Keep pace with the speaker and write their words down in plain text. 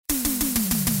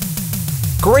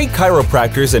Great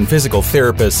chiropractors and physical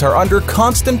therapists are under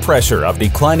constant pressure of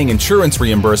declining insurance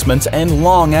reimbursements and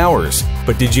long hours.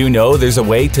 But did you know there's a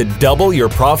way to double your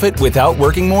profit without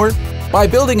working more? By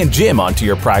building a gym onto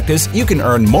your practice, you can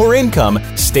earn more income,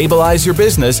 stabilize your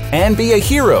business, and be a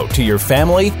hero to your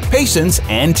family, patients,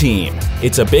 and team.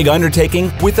 It's a big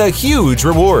undertaking with a huge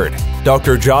reward.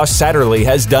 Dr. Josh Satterley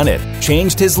has done it,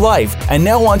 changed his life, and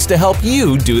now wants to help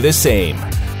you do the same.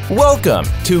 Welcome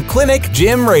to Clinic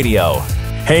Gym Radio.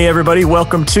 Hey everybody,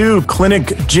 welcome to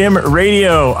Clinic Gym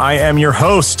Radio. I am your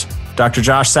host, Dr.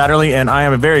 Josh Satterley, and I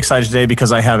am very excited today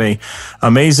because I have a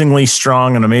amazingly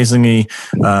strong and amazingly,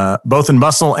 both in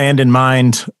muscle and in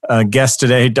mind, guest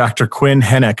today, Dr. Quinn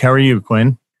Henoch. How are you,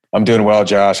 Quinn? I'm doing well,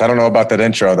 Josh. I don't know about that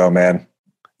intro though, man.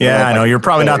 Yeah, I know. You're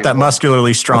probably not that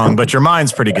muscularly strong, but your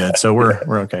mind's pretty good, so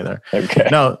we're okay there. Okay.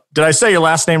 Now, did I say your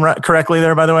last name correctly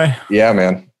there, by the way? Yeah,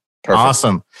 man. Perfect.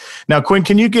 Awesome. Now, Quinn,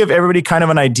 can you give everybody kind of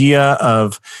an idea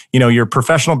of, your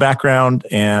professional background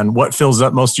and what fills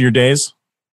up most of your days?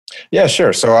 Yeah,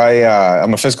 sure. So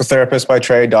I'm a physical therapist by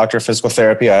trade, doctor of physical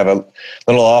therapy. I have a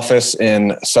little office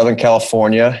in Southern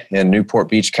California, in Newport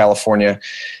Beach, California,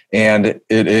 and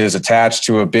it is attached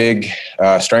to a big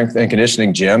strength and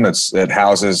conditioning gym. It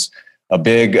houses a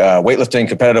big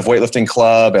competitive weightlifting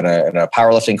club and a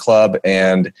powerlifting club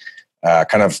and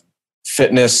kind of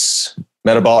fitness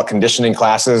metabolic conditioning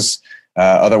classes,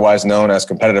 otherwise known as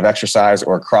competitive exercise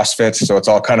or CrossFit. So it's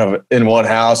all kind of in one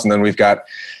house. And then we've got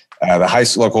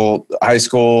the local high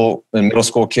school and middle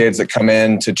school kids that come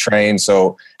in to train.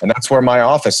 So, and that's where my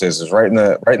office is right in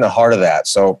the heart of that.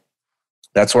 So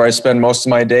that's where I spend most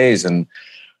of my days and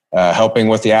helping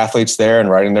with the athletes there and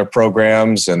writing their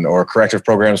programs or corrective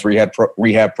programs,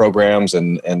 rehab programs,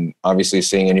 and obviously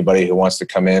seeing anybody who wants to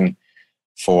come in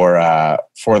for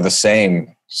the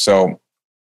same. So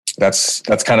that's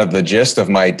kind of the gist of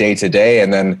my day to day.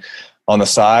 And then on the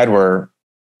side, we're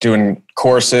doing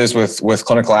courses with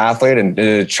Clinical Athlete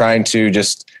and trying to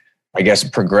just, I guess,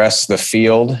 progress the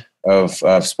field of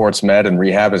sports med and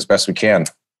rehab as best we can.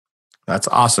 That's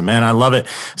awesome, man. I love it.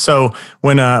 So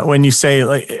when you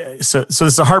say so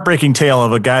it's a heartbreaking tale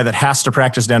of a guy that has to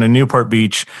practice down in Newport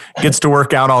Beach, gets to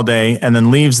work out all day, and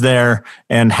then leaves there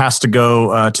and has to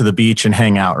go to the beach and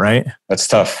hang out, right? That's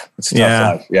tough. It's a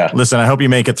tough life. Yeah. Listen, I hope you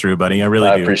make it through, buddy. I really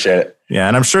do. I appreciate it. Yeah,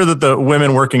 and I'm sure that the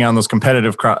women working on those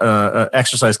competitive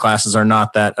exercise classes are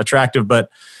not that attractive, but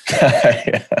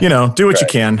do what you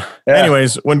can. Yeah.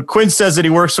 Anyways, when Quinn says that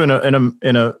he works in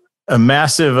a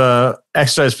massive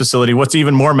exercise facility, what's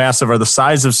even more massive are the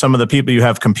size of some of the people you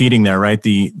have competing there, right?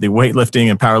 The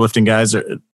weightlifting and powerlifting guys,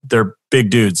 they're big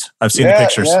dudes. I've seen the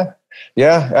pictures.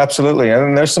 Yeah, absolutely.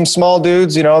 And there's some small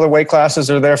dudes, the weight classes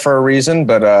are there for a reason,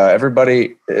 but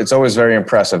everybody, it's always very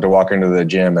impressive to walk into the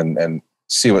gym and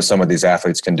see what some of these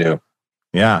athletes can do.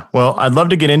 Yeah. Well, I'd love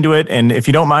to get into it. And if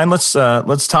you don't mind, let's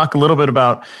talk a little bit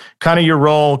about kind of your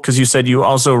role, because you said you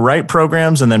also write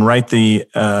programs and then write the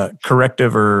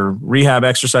corrective or rehab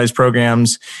exercise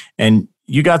programs. And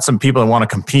you got some people that want to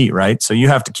compete, right? So you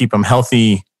have to keep them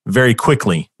healthy very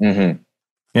quickly. Mm-hmm.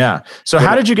 Yeah. So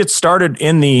how did you get started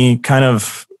in the kind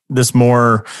of this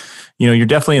more, you're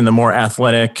definitely in the more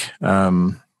athletic,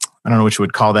 I don't know what you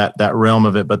would call that realm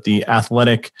of it, but the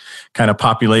athletic kind of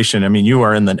population. I mean, you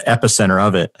are in the epicenter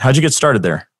of it. How'd you get started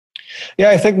there?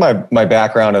 Yeah, I think my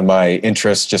background and my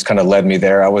interests just kind of led me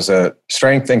there. I was a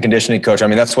strength and conditioning coach. I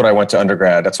mean, that's what I went to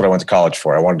undergrad. That's what I went to college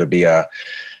for. I wanted to be a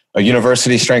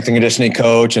university strength and conditioning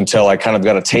coach until I kind of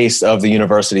got a taste of the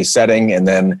university setting. And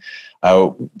then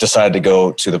I decided to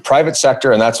go to the private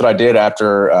sector. And that's what I did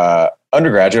after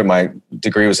undergraduate. My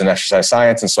degree was in exercise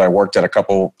science. And so I worked at a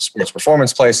couple sports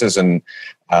performance places and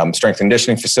strength and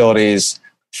conditioning facilities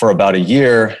for about a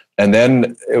year. And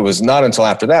then it was not until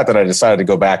after that I decided to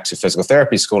go back to physical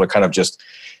therapy school to kind of just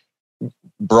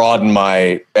broaden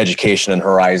my education and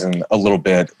horizon a little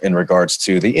bit in regards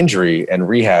to the injury and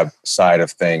rehab side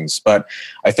of things. But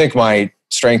I think my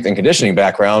strength and conditioning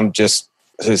background just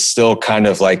has still kind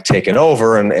of like taken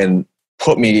over and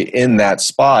put me in that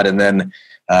spot. And then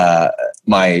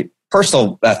my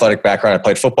personal athletic background, I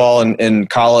played football in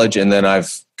college, and then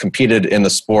I've competed in the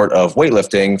sport of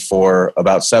weightlifting for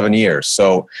about 7 years.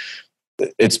 So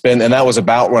it's been, and that was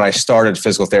about when I started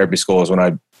physical therapy school, is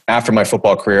when after my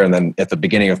football career and then at the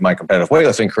beginning of my competitive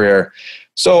weightlifting career.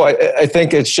 So I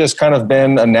think it's just kind of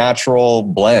been a natural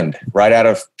blend. Right out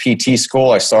of PT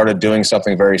school, I started doing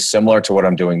something very similar to what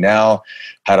I'm doing now.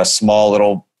 Had a small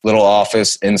little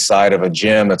office inside of a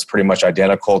gym that's pretty much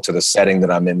identical to the setting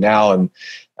that I'm in now. And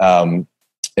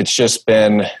it's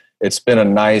been a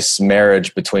nice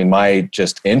marriage between my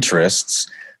just interests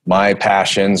my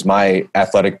passions, my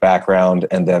athletic background,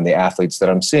 and then the athletes that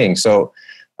I'm seeing. So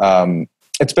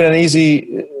it's been an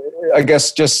easy, I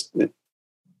guess, just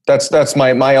that's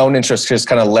my own interest just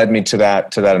kind of led me to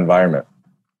that environment.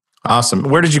 Awesome.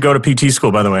 Where did you go to PT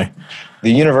school, by the way?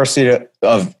 The University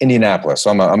of Indianapolis. So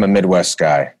I'm a Midwest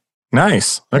guy.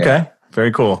 Nice. Okay. Yeah.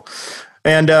 Very cool.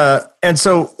 And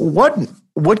so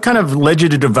what kind of led you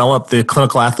to develop the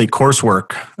clinical athlete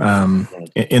coursework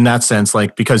in that sense?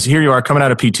 Like, because here you are coming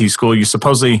out of PT school, you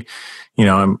supposedly,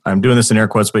 I'm doing this in air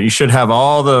quotes, but you should have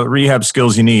all the rehab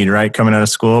skills you need, right? Coming out of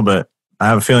school, but I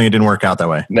have a feeling it didn't work out that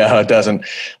way. No, it doesn't.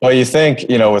 Well, you think,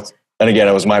 and again,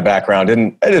 it was my background.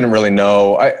 I didn't really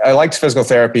know. I liked physical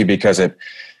therapy because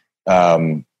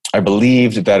I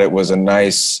believed that it was a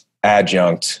nice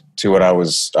adjunct to what I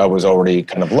was already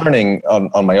kind of learning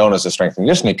on my own as a strength and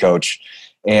conditioning coach.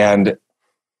 And,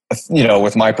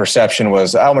 with my perception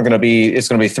was, it's going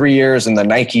to be 3 years in the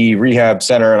Nike rehab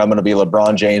center, and I'm going to be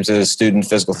LeBron James's student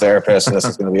physical therapist, and this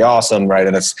is going to be awesome. Right.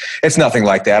 And it's nothing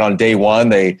like that. On day one,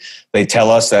 they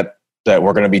tell us that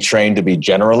we're going to be trained to be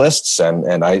generalists.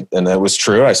 And it was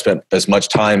true. I spent as much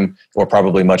time, or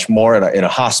probably much more, in a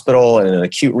hospital and in an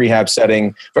acute rehab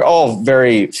setting. They're all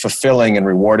very fulfilling and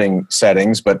rewarding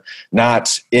settings, but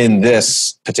not in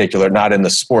this particular, not in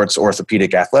the sports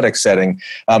orthopedic athletic setting.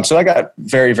 So I got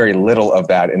very, very little of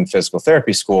that in physical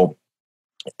therapy school.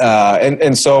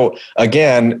 And so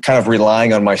again, kind of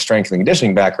relying on my strength and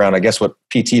conditioning background, I guess what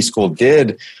PT school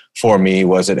did for me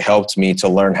was it helped me to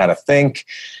learn how to think.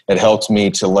 It helped me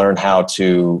to learn how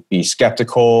to be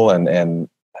skeptical and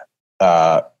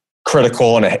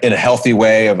critical in a healthy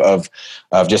way of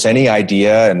just any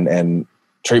idea and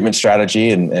treatment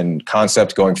strategy and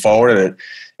concept going forward.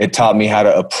 It taught me how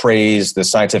to appraise the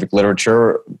scientific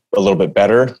literature a little bit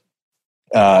better.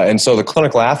 And so the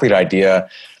clinical athlete idea,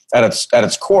 at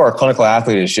its core, clinical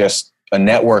athlete is just a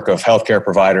network of healthcare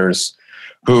providers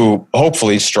who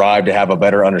hopefully strive to have a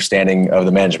better understanding of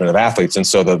the management of athletes. And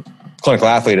so the clinical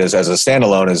athlete as a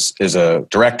standalone is a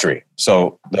directory.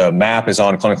 So the map is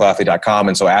on clinicalathlete.com.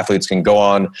 And so athletes can go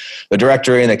on the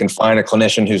directory and they can find a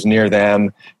clinician who's near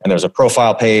them. And there's a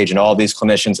profile page, and all these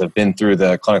clinicians have been through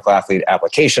the clinical athlete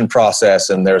application process.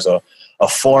 And there's a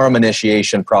forum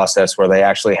initiation process where they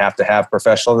actually have to have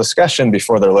professional discussion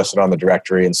before they're listed on the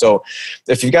directory. And so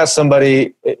if you've got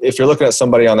somebody, if you're looking at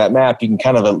somebody on that map, you can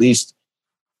kind of at least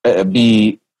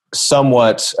be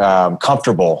somewhat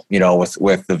comfortable,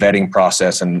 with the vetting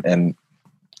process and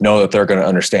know that they're going to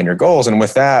understand your goals. And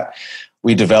with that,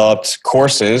 we developed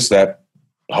courses that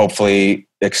hopefully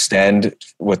extend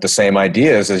with the same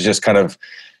ideas as just kind of,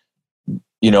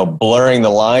 blurring the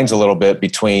lines a little bit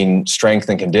between strength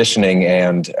and conditioning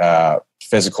and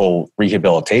physical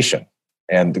rehabilitation.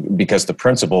 And because the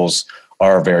principles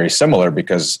are very similar,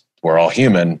 because we're all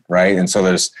human, right? And so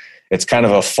it's kind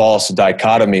of a false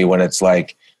dichotomy when it's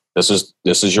like, this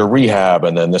is your rehab,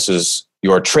 and then this is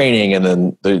your training, and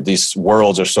then these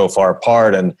worlds are so far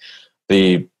apart, and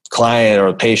the client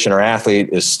or the patient or athlete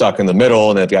is stuck in the middle,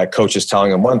 and they've got coaches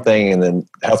telling them one thing and then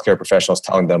healthcare professionals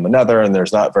telling them another, and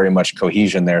there's not very much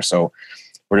cohesion there. So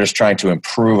we're just trying to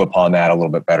improve upon that a little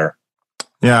bit better.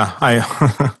 Yeah,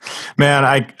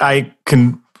 I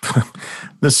can.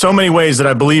 There's so many ways that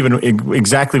I believe in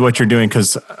exactly what you're doing,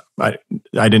 because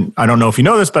I don't know if you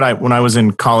know this, but when I was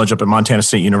in college up at Montana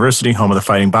State University, home of the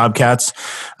Fighting Bobcats,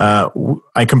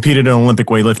 I competed in Olympic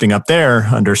weightlifting up there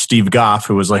under Steve Goff,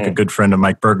 who was like a good friend of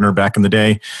Mike Bergner back in the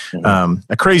day.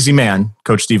 A crazy man,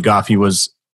 Coach Steve Goff. He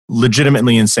was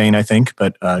legitimately insane, I think,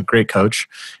 but a great coach.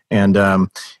 And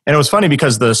it was funny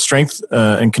because the strength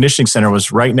and conditioning center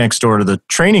was right next door to the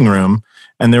training room,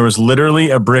 and there was literally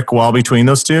a brick wall between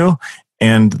those two.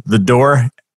 And the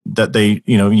door that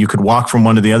you could walk from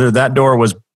one to the other, that door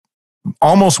was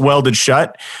almost welded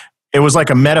shut. It was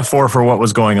like a metaphor for what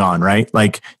was going on, right?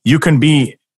 Like, you can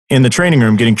be in the training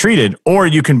room getting treated, or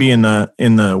you can be in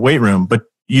the weight room, but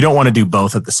you don't want to do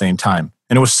both at the same time.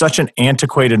 And it was such an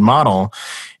antiquated model.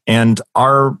 And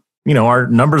our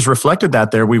numbers reflected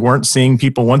that there. We weren't seeing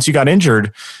people, once you got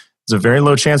injured, there's a very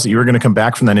low chance that you were going to come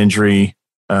back from that injury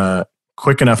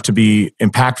quick enough to be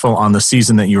impactful on the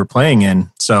season that you were playing in.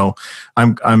 So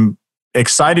I'm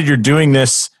excited you're doing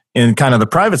this in kind of the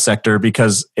private sector,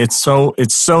 because it's so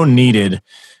needed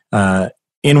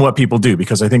in what people do,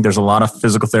 because I think there's a lot of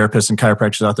physical therapists and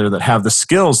chiropractors out there that have the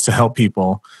skills to help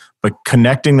people, but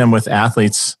connecting them with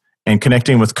athletes and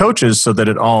connecting with coaches so that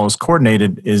it all is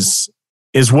coordinated is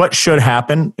what should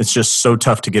happen. It's just so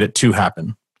tough to get it to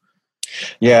happen.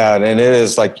 Yeah. And it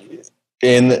is like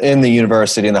in the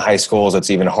university, in the high schools, it's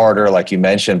even harder, like you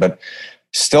mentioned, but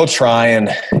still trying,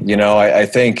 I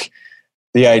think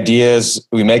the idea is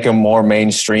we make them more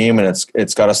mainstream, and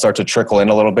it's got to start to trickle in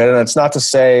a little bit. And it's not to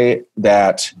say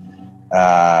that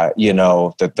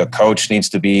that the coach needs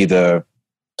to be the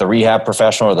rehab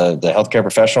professional or the healthcare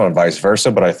professional, and vice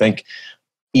versa. But I think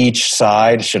each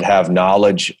side should have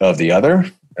knowledge of the other,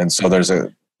 and so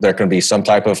there can be some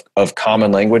type of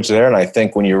common language there. And I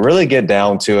think when you really get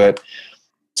down to it,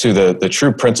 to the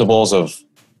true principles of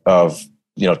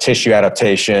tissue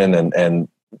adaptation and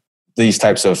these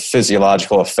types of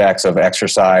physiological effects of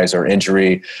exercise or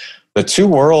injury, the two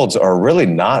worlds are really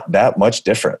not that much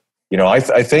different.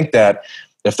 I think that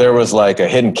if there was like a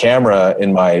hidden camera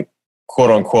in my quote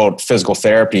unquote physical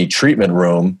therapy treatment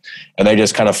room, and they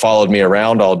just kind of followed me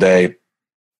around all day,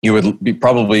 you would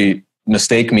probably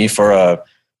mistake me for a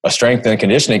strength and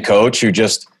conditioning coach who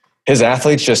his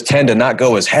athletes just tend to not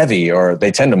go as heavy, or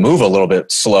they tend to move a little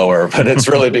bit slower, but it's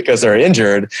really because they're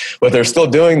injured, but they're still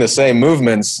doing the same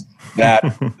movements that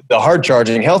the hard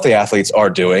charging healthy athletes are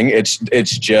doing. It's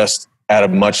just at a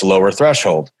much lower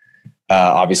threshold,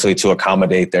 obviously to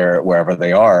accommodate wherever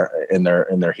they are in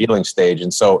their healing stage.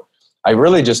 And so I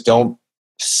really just don't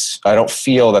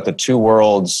feel that the two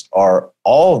worlds are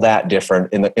all that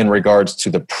different in regards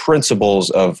to the principles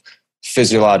of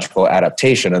physiological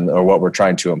adaptation or what we're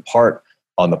trying to impart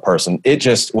on the person.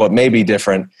 What may be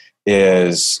different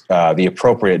is the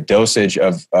appropriate dosage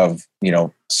of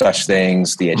such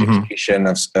things, the education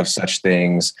of such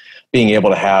things, being able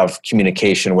to have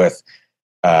communication with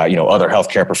other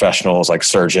healthcare professionals like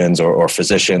surgeons or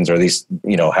physicians, or these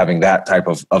having that type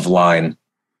of line.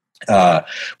 But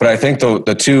I think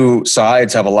the two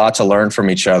sides have a lot to learn from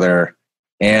each other,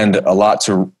 and a lot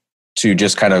to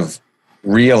just kind of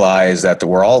realize that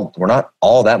we're not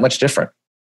all that much different.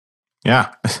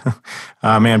 Yeah.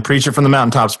 Man, preach it from the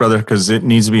mountaintops, brother, because it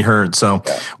needs to be heard. So,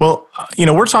 well,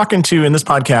 we're talking to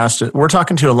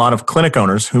a lot of clinic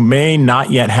owners who may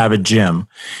not yet have a gym.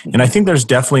 And I think there's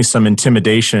definitely some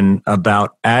intimidation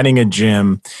about adding a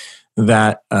gym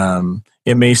that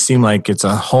it may seem like it's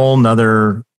a whole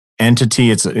nother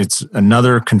entity. It's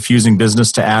another confusing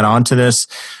business to add on to this.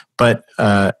 But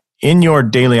in your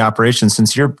daily operations,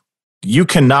 since you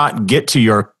cannot get to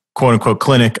your quote unquote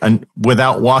clinic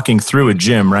without walking through a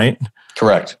gym, right?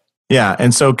 Correct. Yeah.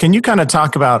 And so can you kind of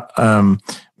talk about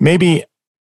maybe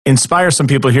inspire some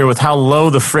people here with how low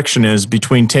the friction is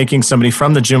between taking somebody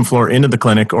from the gym floor into the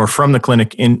clinic, or from the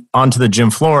clinic onto the gym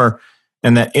floor,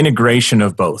 and that integration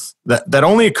of both? That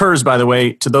only occurs, by the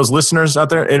way, to those listeners out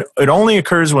there, it only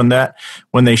occurs when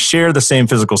they share the same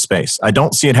physical space. I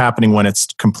don't see it happening when it's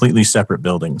completely separate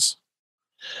buildings.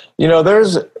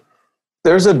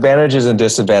 There's advantages and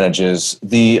disadvantages.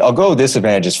 I'll go with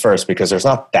disadvantages first because there's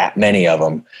not that many of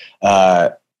them.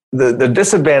 The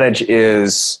disadvantage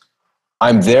is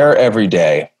I'm there every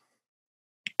day,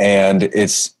 and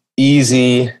it's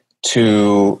easy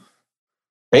to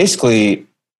basically,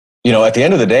 at the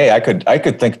end of the day, I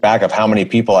could think back of how many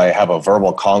people I have a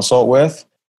verbal consult with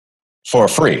for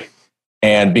free.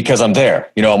 And because I'm there,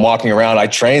 I'm walking around, I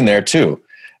train there too.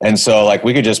 And so like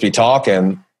we could just be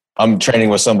talking. I'm training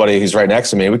with somebody who's right next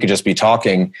to me. We could just be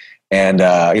talking and,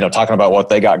 talking about what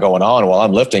they got going on while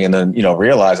I'm lifting, and then,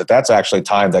 realize that that's actually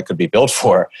time that could be built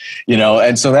for,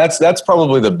 and so that's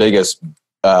probably the biggest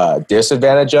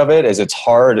disadvantage of it, is it's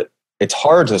hard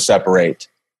to separate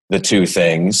the two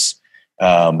things.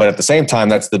 But at the same time,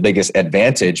 that's the biggest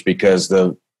advantage, because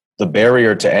the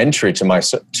barrier to entry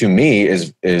to me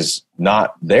is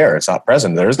not there. It's not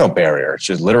present. There is no barrier. It's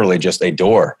just literally just a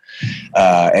door.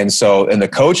 And the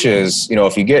coaches,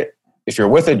 if you're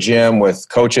with a gym with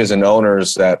coaches and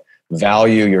owners that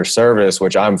value your service,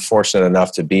 which I'm fortunate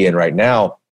enough to be in right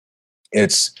now,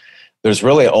 there's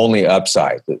really only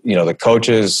upside. The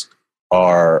coaches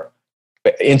are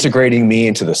integrating me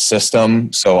into the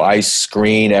system. So I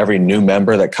screen every new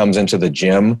member that comes into the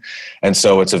gym. And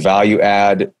so it's a value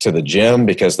add to the gym,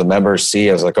 because the members see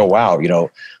as like, oh, wow,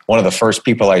 one of the first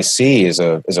people I see is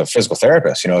a physical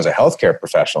therapist, as a healthcare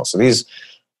professional. So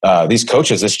these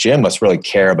coaches, this gym must really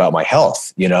care about my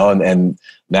health, and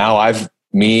now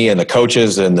me and the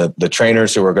coaches and the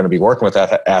trainers who are going to be working with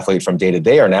that athlete from day to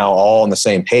day are now all on the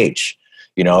same page,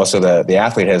 so the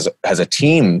athlete has a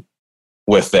team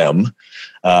with them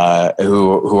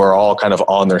who are all kind of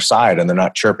on their side, and they're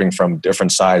not chirping from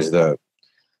different sides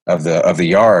of the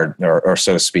yard, or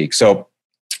so to speak. So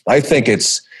I think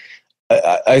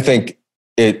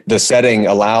the setting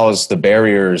allows the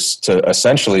barriers to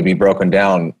essentially be broken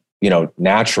down,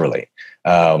 naturally.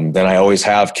 Then I always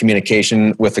have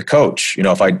communication with the coach.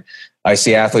 If I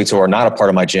see athletes who are not a part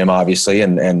of my gym, obviously,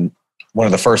 and one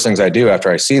of the first things I do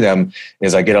after I see them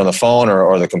is I get on the phone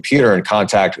or the computer and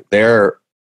contact their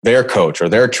their coach or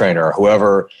their trainer or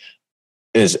whoever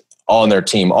is on their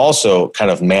team also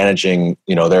kind of managing,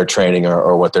 their training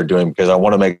or what they're doing, because I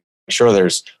want to make sure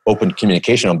there's open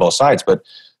communication on both sides. But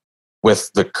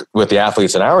with the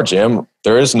athletes in our gym,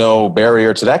 there is no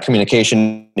barrier to that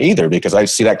communication either, because I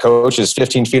see that coach is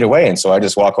 15 feet away. And so I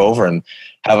just walk over and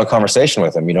have a conversation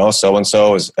with him.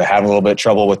 So-and-so is having a little bit of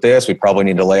trouble with this. We probably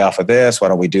need to lay off of this. Why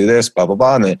don't we do this? Blah, blah,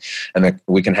 blah. And then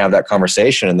we can have that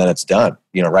conversation, and then it's done.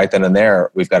 Right then and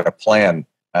there, we've got a plan,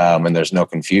 and there's no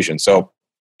confusion. So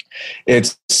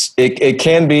it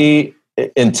can be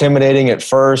intimidating at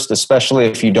first, especially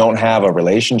if you don't have a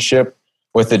relationship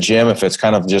with the gym. If it's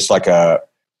kind of just like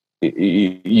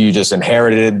you just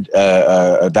inherited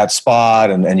that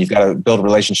spot, and you've got to build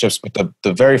relationships. But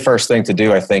the very first thing to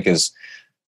do, I think, is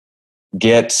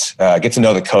get to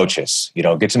know the coaches.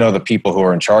 Get to know the people who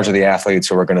are in charge of the athletes,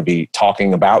 who are going to be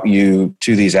talking about you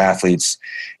to these athletes,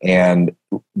 and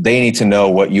they need to know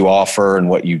what you offer and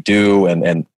what you do,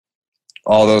 and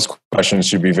all those questions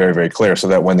should be very, very clear, so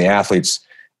that when the athletes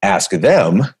ask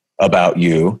them about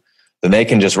you, then they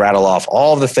can just rattle off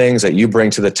all of the things that you bring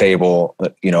to the table,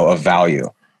 of value.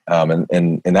 And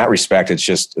in that respect, it's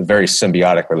just a very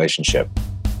symbiotic relationship.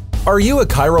 Are you a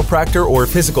chiropractor or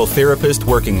physical therapist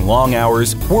working long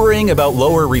hours, worrying about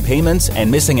lower repayments and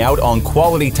missing out on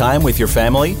quality time with your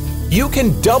family? You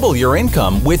can double your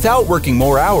income without working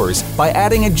more hours by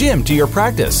adding a gym to your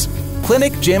practice.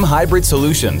 Clinic Gym Hybrid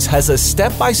Solutions has a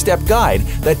step-by-step guide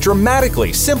that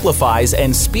dramatically simplifies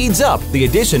and speeds up the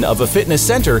addition of a fitness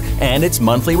center and its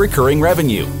monthly recurring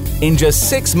revenue. In just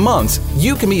 6 months,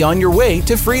 you can be on your way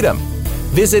to freedom.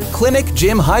 Visit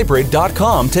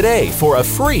clinicgymhybrid.com today for a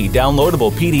free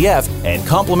downloadable PDF and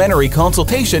complimentary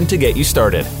consultation to get you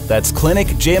started. That's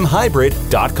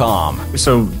clinicgymhybrid.com.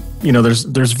 So,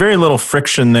 there's very little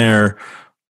friction there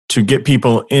to get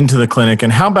people into the clinic.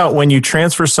 And how about when you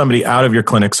transfer somebody out of your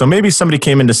clinic? So maybe somebody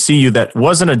came in to see you that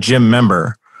wasn't a gym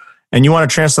member, and you want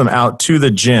to transfer them out to the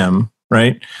gym,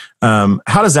 right? How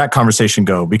does that conversation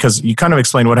go? Because you kind of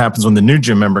explained what happens when the new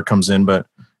gym member comes in, but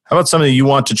how about somebody you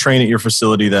want to train at your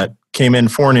facility that came in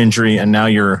for an injury and now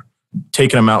you're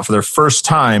taking them out for their first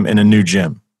time in a new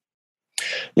gym?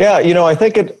 Yeah, I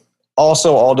think it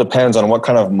also all depends on what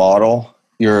kind of model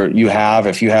you have.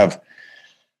 If you have,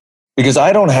 because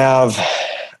I don't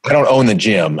own the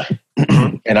gym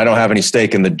and I don't have any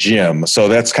stake in the gym. So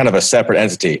that's kind of a separate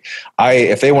entity.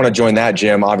 If they want to join that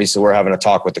gym, obviously we're having a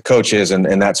talk with the coaches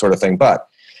and that sort of thing. But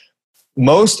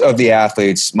most of the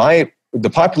athletes, the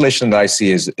population that I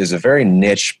see is a very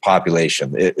niche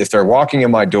population. If they're walking in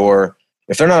my door,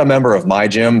 if they're not a member of my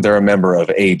gym, they're a member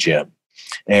of a gym.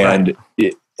 And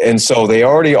right. And so they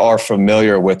already are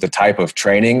familiar with the type of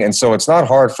training. And so it's not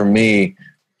hard for me.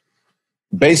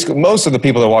 Basically, most of the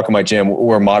people that walk in my gym,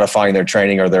 we're modifying their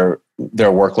training or their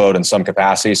workload in some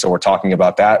capacity. So we're talking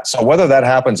about that. So whether that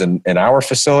happens in our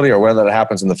facility or whether that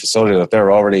happens in the facility that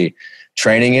they're already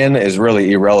training in is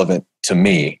really irrelevant to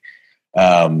me.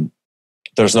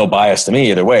 There's no bias to me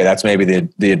either way. That's maybe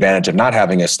the advantage of not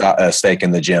having a stake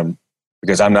in the gym,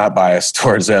 because I'm not biased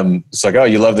towards them. It's like, oh,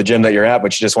 you love the gym that you're at,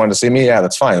 but you just wanted to see me? Yeah,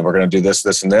 that's fine. We're going to do this,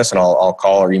 this, and this, and I'll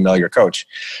call or email your coach.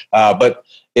 But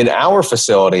in our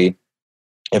facility,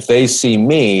 if they see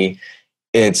me,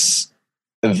 it's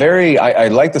I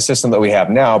like the system that we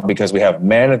have now, because we have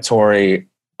mandatory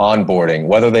onboarding,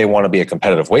 whether they want to be a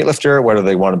competitive weightlifter, whether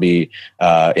they want to be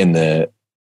in the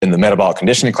metabolic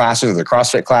conditioning classes or the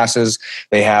CrossFit classes.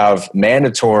 They have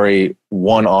mandatory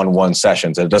one-on-one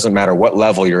sessions. And it doesn't matter what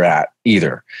level you're at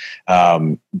either,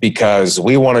 because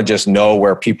we want to just know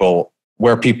where people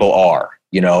are.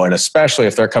 And especially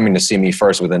if they're coming to see me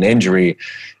first with an injury,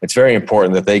 it's very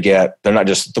important that they're not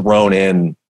just thrown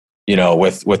in,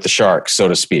 with the sharks, so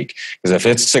to speak. Because if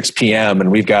it's 6 p.m.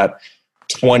 and we've got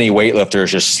 20 weightlifters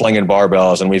just slinging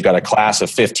barbells, and we've got a class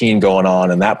of 15 going on,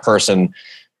 and that person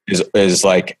is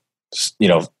like,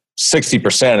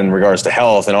 60% in regards to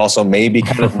health, and also maybe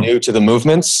kind of new to the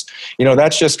movements,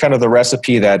 that's just kind of the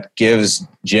recipe that gives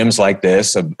gyms like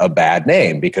this a bad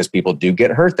name, because people do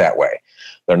get hurt that way.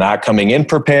 They're not coming in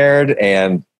prepared,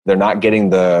 and they're not getting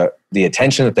the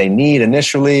attention that they need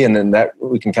initially. And then that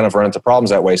we can kind of run into problems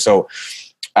that way. So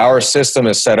our system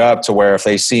is set up to where if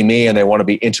they see me and they want to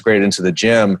be integrated into the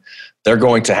gym, they're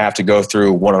going to have to go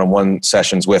through one-on-one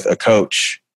sessions with a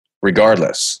coach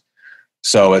regardless.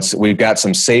 So we've got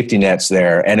some safety nets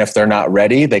there. And if they're not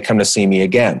ready, they come to see me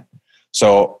again.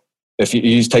 So if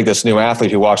you take this new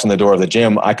athlete who walks in the door of the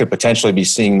gym, I could potentially be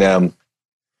seeing them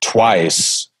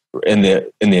twice in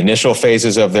the initial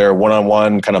phases of their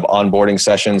one-on-one kind of onboarding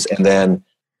sessions. And then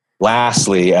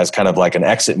lastly, as kind of like an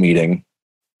exit meeting,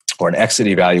 or an exit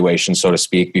evaluation, so to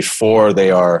speak, before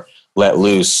they are let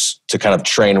loose to kind of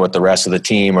train with the rest of the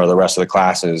team or the rest of the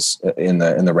classes in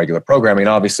the regular programming. And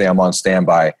obviously I'm on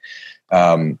standby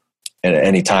at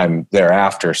any time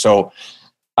thereafter. So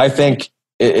I think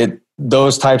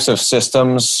those types of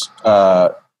systems,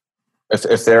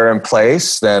 if they're in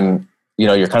place, then,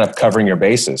 you're kind of covering your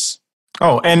bases.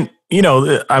 Oh, and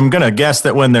I'm going to guess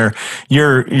that when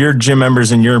your gym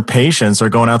members and your patients are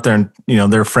going out there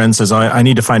and, their friend says, I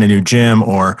need to find a new gym,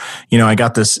 or, I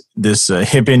got this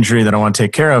hip injury that I want to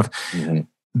take care of,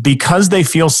 because they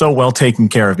feel so well taken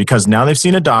care of, because now they've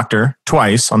seen a doctor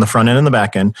twice on the front end and the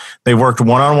back end. They worked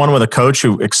one-on-one with a coach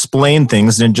who explained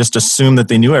things and just assumed that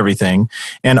they knew everything.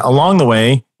 And along the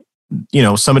way,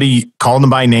 somebody called them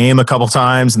by name a couple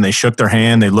times and they shook their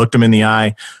hand, they looked them in the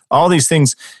eye, all these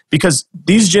things, because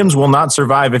these gyms will not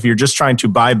survive if you're just trying to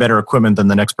buy better equipment than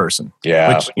the next person.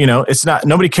 Yeah. Which, it's not,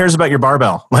 nobody cares about your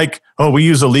barbell. Like, we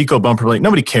use a Lico bumper plate.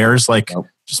 Nobody cares. Like, nope.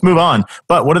 Just move on.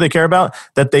 But what do they care about?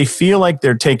 That they feel like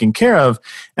they're taken care of.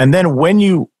 And then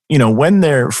when when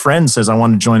their friend says, I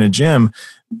want to join a gym,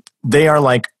 they are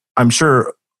like, I'm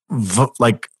sure,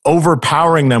 like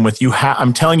overpowering them with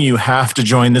I'm telling you, you have to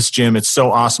join this gym. It's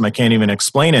so awesome. I can't even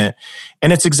explain it.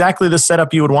 And it's exactly the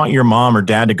setup you would want your mom or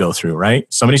dad to go through, right?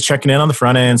 Somebody's checking in on the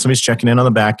front end, somebody's checking in on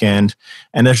the back end,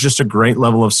 and there's just a great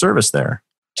level of service there.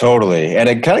 Totally. And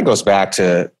it kind of goes back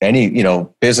to any,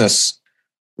 business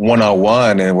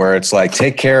 101, and where it's like,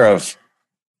 take care of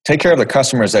the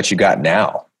customers that you got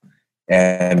now,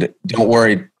 and don't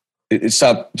worry.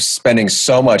 Stop spending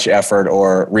so much effort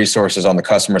or resources on the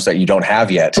customers that you don't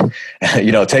have yet.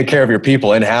 Take care of your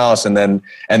people in-house, and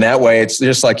that way it's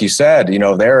just like you said,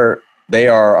 they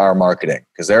are our marketing,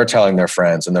 because they're telling their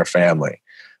friends and their family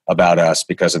about us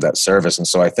because of that service. And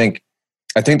so I think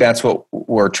that's what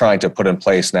we're trying to put in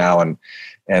place now.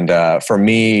 And for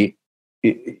me,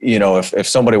 if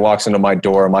somebody walks into my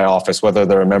door, my office, whether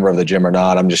they're a member of the gym or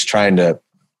not, I'm trying to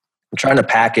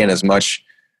pack in as much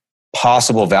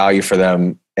possible value for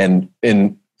them. And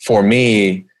for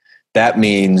me, that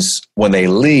means when they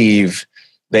leave,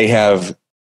 they have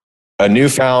a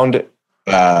newfound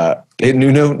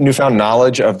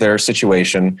knowledge of their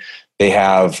situation. They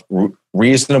have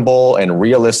reasonable and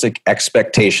realistic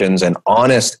expectations and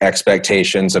honest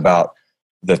expectations about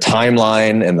the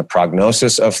timeline and the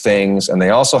prognosis of things. And they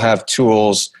also have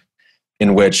tools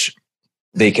in which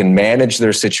they can manage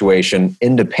their situation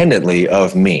independently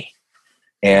of me.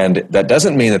 And that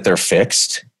doesn't mean that they're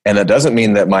fixed. And that doesn't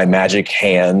mean that my magic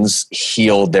hands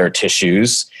healed their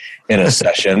tissues in a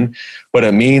session, but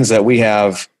it means that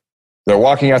they're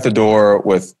walking out the door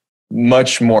with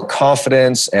much more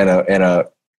confidence and a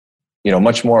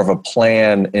much more of a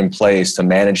plan in place to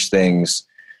manage things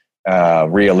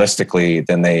realistically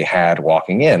than they had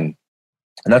walking in.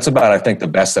 And that's about, I think, the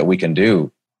best that we can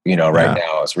do, right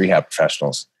now as rehab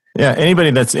professionals. Yeah,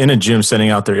 anybody that's in a gym setting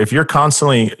out there, if you're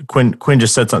constantly, Quinn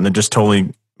just said something that just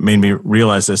totally made me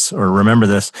realize this or remember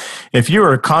this. If you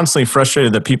are constantly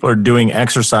frustrated that people are doing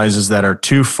exercises that are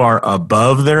too far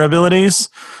above their abilities,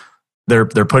 they're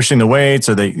pushing the weights,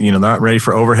 or they not ready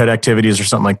for overhead activities or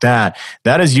something like that,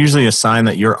 that is usually a sign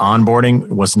that your onboarding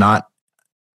wasn't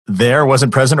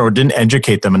present, or didn't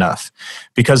educate them enough.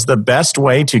 Because the best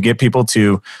way to get people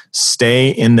to stay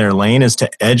in their lane is to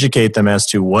educate them as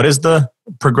to what is the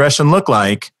progression look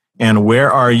like and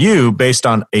where are you based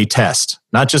on a test,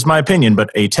 not just my opinion, but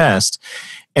a test.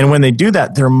 And when they do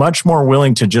that, they're much more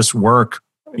willing to just work,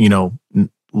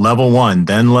 level 1,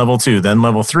 then level 2, then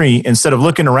level 3, instead of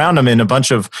looking around them in a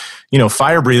bunch of,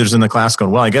 fire breathers in the class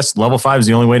going, well, I guess level 5 is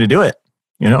the only way to do it.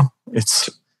 It's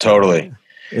totally.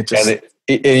 And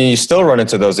you still run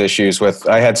into those issues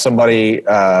I had somebody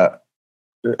a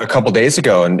couple days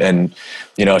ago, and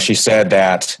she said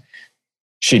that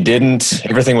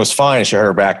everything was fine. She hurt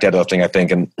her back deadlifting, I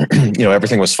think, and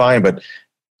everything was fine, but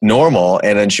normal.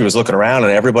 And then she was looking around,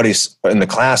 and everybody in the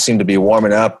class seemed to be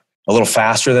warming up a little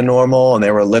faster than normal, and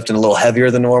they were lifting a little heavier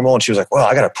than normal. And she was like, well,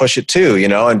 I got to push it too,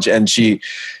 and she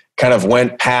kind of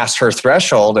went past her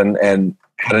threshold and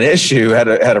had an issue, had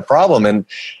a problem. And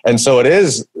so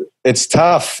it's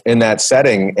tough in that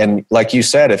setting. And like you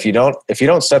said, if you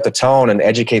don't set the tone and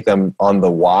educate them on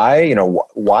the why,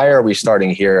 why are we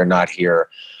starting here and not here?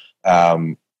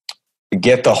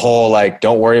 Get the whole, like,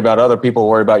 don't worry about other people,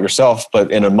 worry about yourself,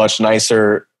 but in a much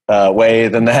nicer way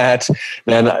than that,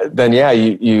 then yeah,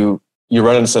 you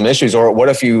run into some issues.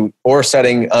 Or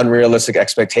setting unrealistic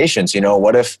expectations.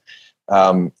 What if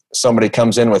somebody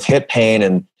comes in with hip pain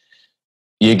and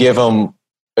you give them,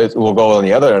 we'll go on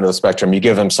the other end of the spectrum, you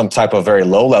give them some type of very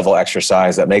low level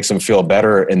exercise that makes them feel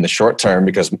better in the short term,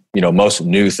 because most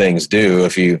new things do.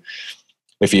 If you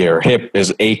if your hip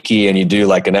is achy and you do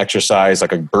like an exercise,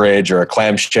 like a bridge or a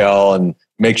clamshell, and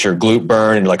makes your glute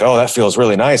burn, and you're like, oh, that feels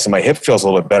really nice, and my hip feels a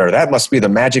little bit better. That must be the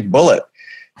magic bullet.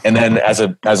 And then as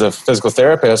a physical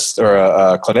therapist or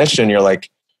a clinician, you're like,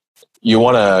 you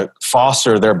want to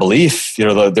foster their belief,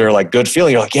 they're like good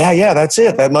feeling. You're like, yeah, that's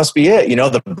it. That must be it.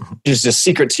 It's the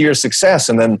secret to your success.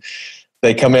 And then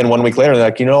they come in 1 week later, and they're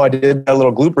like, I did that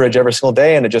little glute bridge every single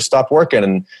day and it just stopped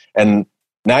working. And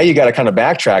now you got to kind of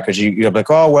backtrack, because you're like,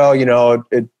 oh, well,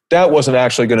 that wasn't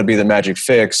actually going to be the magic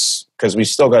fix, because we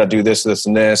still got to do this, this,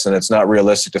 and this, and it's not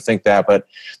realistic to think that. But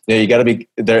you got to be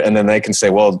there. And then they can say,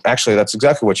 well, actually, that's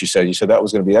exactly what you said. You said that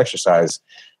was going to be exercise.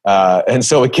 And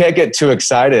so we can't get too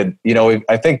excited.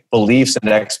 I think beliefs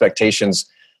and expectations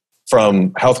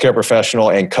from healthcare professional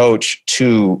and coach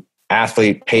to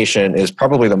athlete, patient is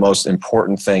probably the most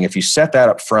important thing. If you set that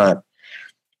up front,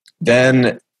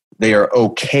 then they are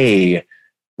okay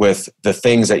with the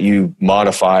things that you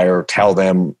modify or tell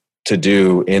them to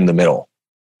do in the middle.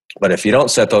 But if you don't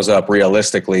set those up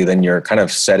realistically, then you're kind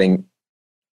of setting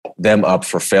them up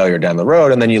for failure down the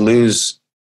road. And then you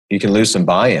can lose some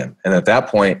buy-in. And at that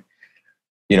point,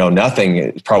 nothing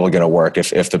is probably going to work.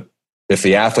 If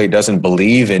the athlete doesn't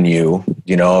believe in you,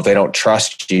 if they don't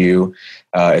trust you,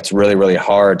 it's really, really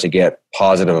hard to get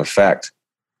positive effect.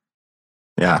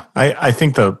 Yeah. I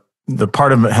think the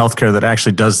part of healthcare that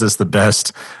actually does this the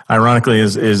best, ironically,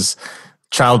 is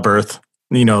childbirth.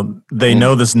 They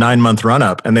know this 9-month run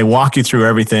up, and they walk you through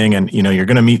everything. And, you're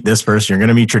going to meet this person, you're going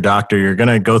to meet your doctor, you're going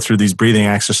to go through these breathing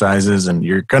exercises, and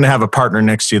you're going to have a partner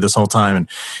next to you this whole time. And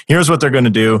here's what they're going to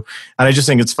do. And I just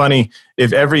think it's funny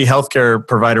if every healthcare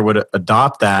provider would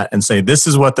adopt that and say, this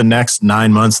is what the next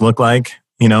 9 months look like,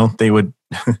 they would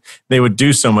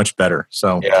do so much better.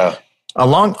 So yeah.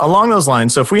 Along those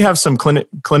lines, so if we have some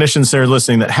clinicians that are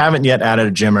listening that haven't yet added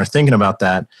a gym or thinking about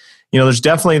that, there's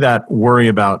definitely that worry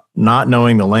about not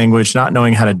knowing the language, not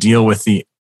knowing how to deal with the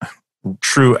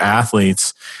true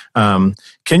athletes. Can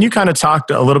you kind of talk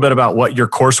a little bit about what your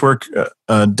coursework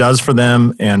does for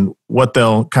them and what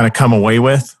they'll kind of come away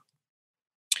with?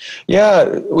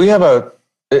 Yeah, we have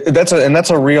that's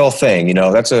a real thing.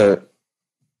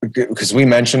 Because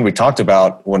we talked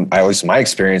about, when at least my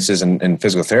experiences in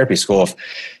physical therapy school, if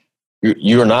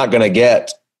you're not going to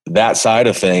get that side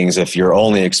of things if your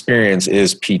only experience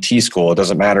is PT school. It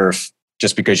doesn't matter if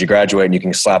just because you graduate and you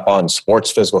can slap on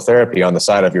sports physical therapy on the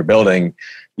side of your building,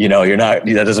 you're not,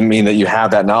 that doesn't mean that you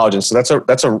have that knowledge. And so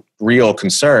that's a real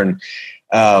concern.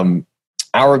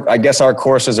 I guess our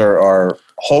courses are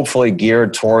hopefully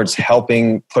geared towards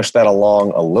helping push that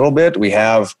along a little bit. We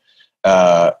have,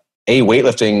 a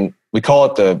weightlifting, we call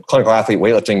it the Clinical Athlete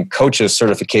Weightlifting Coaches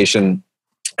Certification,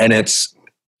 and it's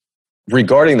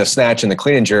regarding the snatch and the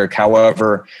clean and jerk.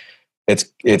 However,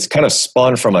 it's kind of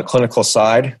spun from a clinical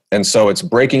side, and so it's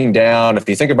breaking down. If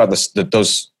you think about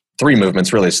those three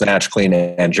movements, really snatch, clean,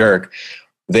 and jerk,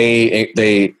 they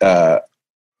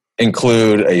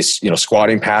include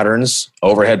squatting patterns,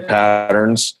 overhead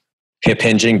patterns, hip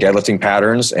hinging, deadlifting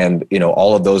patterns, and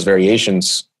all of those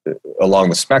variations along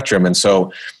the spectrum. And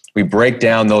so we break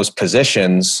down those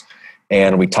positions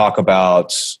and we talk about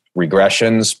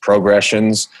regressions,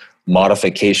 progressions,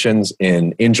 modifications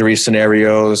in injury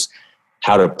scenarios,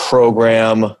 how to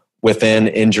program within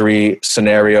injury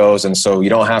scenarios. And so you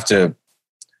don't have to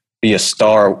be a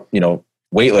star,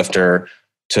 weightlifter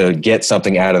to get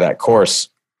something out of that course.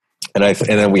 And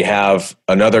then we have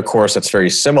another course that's very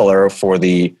similar for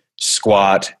the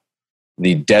squat,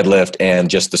 the deadlift, and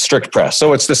just the strict press.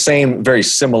 So it's the same, very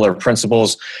similar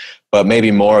principles, but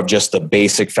maybe more of just the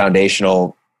basic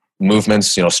foundational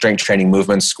movements, strength training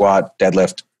movements, squat,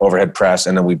 deadlift, overhead press,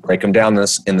 and then we break them down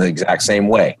in the exact same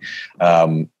way.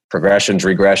 Progressions,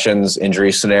 regressions,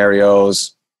 injury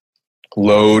scenarios,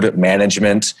 load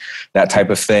management, that type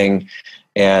of thing.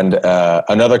 And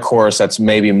another course that's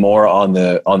maybe more on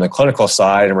the clinical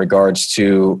side in regards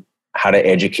to how to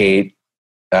educate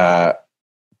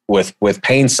with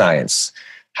pain science,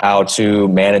 how to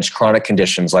manage chronic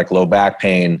conditions like low back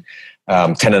pain,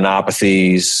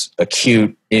 tendinopathies,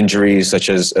 acute injuries such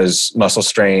as muscle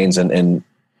strains and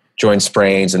joint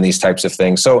sprains and these types of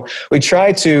things. So we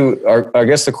try to, I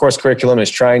guess the course curriculum is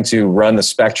trying to run the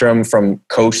spectrum from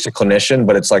coach to clinician,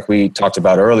 but it's like we talked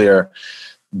about earlier,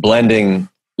 blending,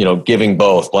 giving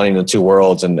both, blending the two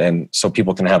worlds, and so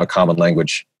people can have a common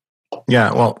language.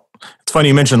 Yeah, well, it's funny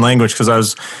you mentioned language, because I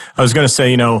was going to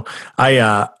say,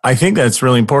 I think that it's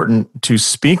really important to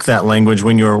speak that language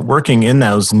when you're working in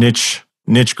those niche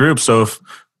groups. So if,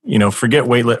 forget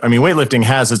weightlifting. I mean, weightlifting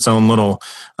has its own little,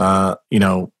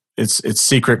 its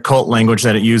secret cult language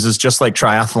that it uses, just like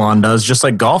triathlon does, just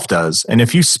like golf does. And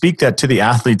if you speak that to the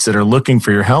athletes that are looking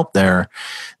for your help there,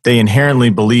 they inherently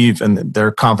believe, and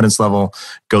their confidence level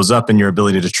goes up in your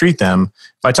ability to treat them.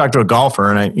 If I talk to a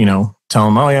golfer and I, tell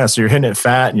them, oh yeah, so you're hitting it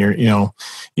fat and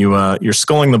you're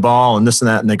sculling the ball and this and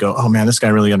that, and they go, oh man, this guy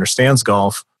really understands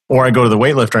golf. Or I go to the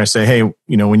weightlifter and I say, hey,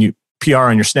 when you PR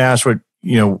on your snatch, what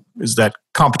is that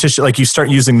competition? Like, you start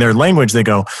using their language, they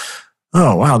go,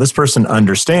 oh wow, this person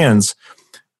understands.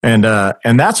 And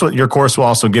that's what your course will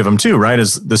also give them too, right?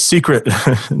 Is the secret,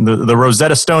 the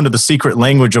Rosetta Stone to the secret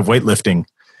language of weightlifting.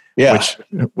 Yeah.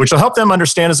 Which will help them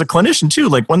understand as a clinician too.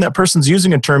 Like, when that person's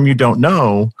using a term you don't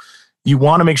know, you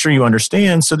want to make sure you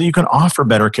understand so that you can offer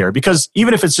better care. Because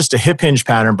even if it's just a hip hinge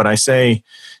pattern, but I say,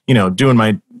 doing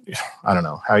my, I don't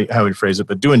know how we'd phrase it,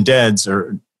 but doing deads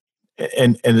and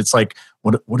it's like,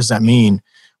 what does that mean?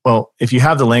 Well, if you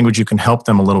have the language, you can help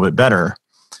them a little bit better.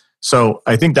 So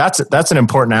I think that's an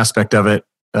important aspect of it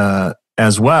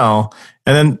as well.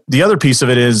 And then the other piece of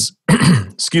it is,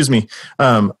 excuse me,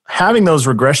 having those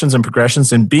regressions and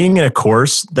progressions and being in a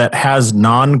course that has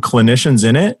non-clinicians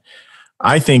in it,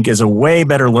 I think is a way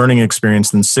better learning experience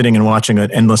than sitting and watching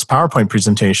an endless PowerPoint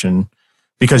presentation,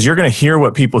 because you're going to hear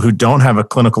what people who don't have a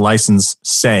clinical license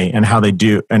say and how they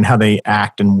do and how they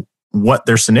act and what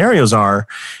their scenarios are.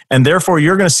 And therefore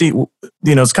you're going to see,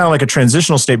 it's kind of like a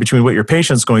transitional state between what your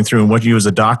patient's going through and what you as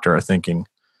a doctor are thinking.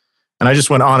 And I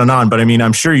just went on and on, but I mean,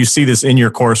 I'm sure you see this in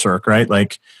your coursework, right?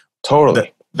 Like,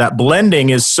 totally. That blending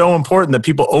is so important that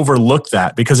people overlook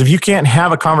that, because if you can't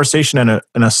have a conversation and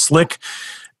a slick,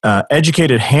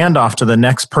 educated handoff to the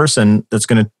next person that's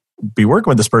going to be working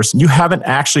with this person, you haven't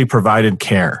actually provided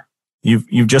care.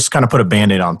 You've just kind of put a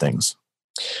Band-Aid on things.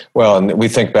 Well, and we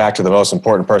think back to the most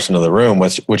important person in the room,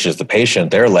 which is the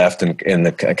patient. They're left in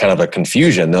the kind of a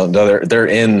confusion. They're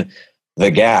in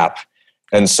the gap,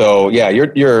 and so yeah, you're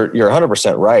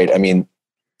 100% right. I mean,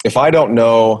 if I don't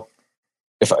know,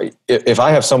 if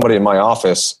I have somebody in my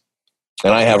office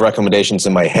and I have recommendations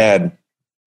in my head,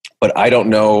 but I don't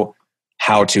know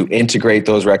how to integrate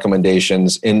those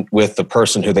recommendations in with the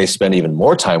person who they spend even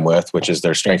more time with, which is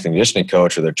their strength and conditioning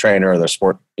coach or their trainer or their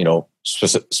sport,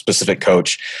 specific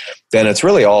coach, then it's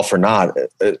really all for naught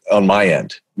on my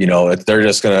end. They're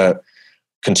just going to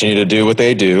continue to do what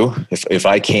they do if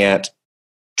I can't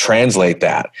translate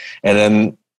that. And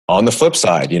then on the flip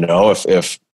side,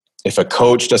 if a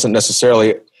coach doesn't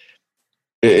necessarily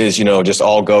is, just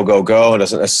all go and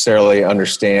doesn't necessarily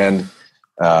understand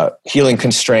healing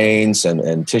constraints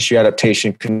and tissue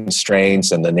adaptation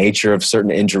constraints and the nature of certain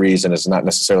injuries, and is not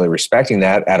necessarily respecting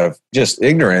that out of just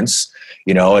ignorance,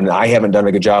 and I haven't done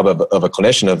a good job of a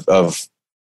clinician of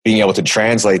being able to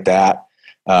translate that,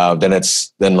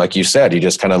 then like you said, you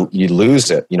just kind of, you lose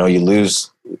it, you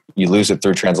lose it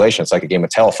through translation. It's like a game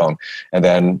of telephone. And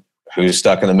then who's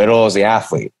stuck in the middle is the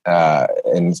athlete.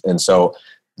 And so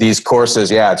these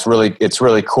courses, yeah, it's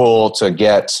really cool to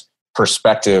get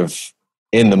perspective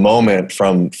in the moment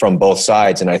from both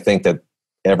sides. And I think that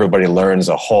everybody learns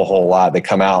a whole lot. They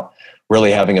come out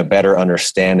really having a better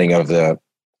understanding of the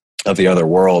other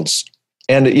worlds.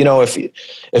 And,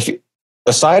 if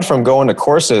aside from going to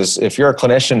courses, if you're a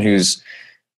clinician who's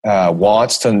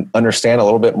wants to understand a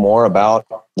little bit more about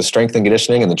the strength and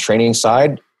conditioning and the training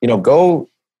side, go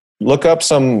look up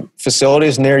some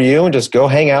facilities near you and just go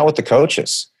hang out with the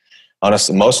coaches.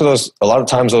 Honestly, a lot of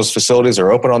times those facilities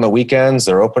are open on the weekends.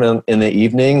 They're open in the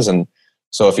evenings. And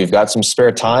so if you've got some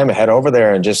spare time, head over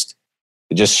there and just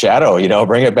shadow,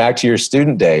 bring it back to your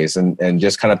student days and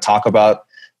just kind of talk about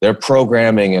their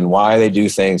programming and why they do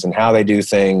things and how they do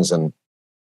things, and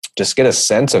just get a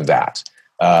sense of that.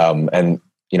 And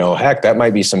heck, that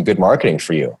might be some good marketing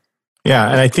for you. Yeah.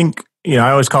 And I think, I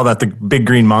always call that the big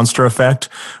green monster effect.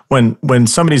 When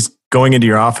somebody's going into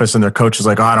your office and their coach is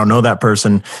like, oh, I don't know that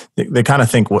person. They kind of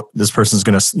think, what this person's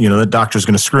going to, the doctor's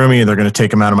going to screw me and they're going to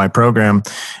take him out of my program.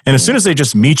 And as soon as they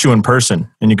just meet you in person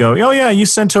and you go, oh yeah, you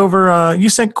sent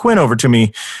Quinn over to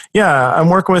me. Yeah, I'm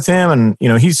working with him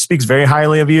and, he speaks very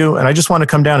highly of you. And I just want to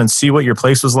come down and see what your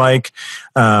place was like.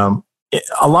 A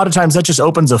lot of times that just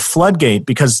opens a floodgate,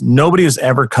 because nobody has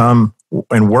ever come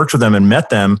and worked with them and met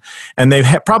them. And they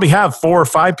probably have 4 or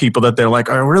 5 people that they're like,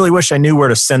 I really wish I knew where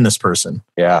to send this person.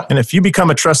 Yeah. And if you become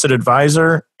a trusted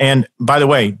advisor, and by the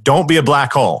way, don't be a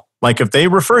black hole. Like, if they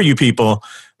refer you people,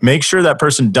 make sure that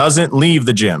person doesn't leave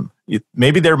the gym.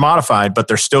 Maybe they're modified, but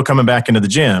they're still coming back into the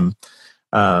gym.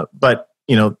 But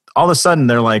all of a sudden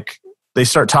they're like, they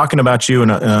start talking about you in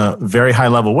a very high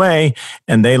level way,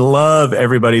 and they love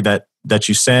everybody that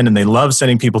you send, and they love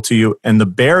sending people to you. And the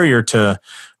barrier to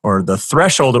or the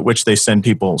threshold at which they send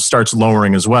people starts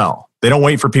lowering as well. They don't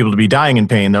wait for people to be dying in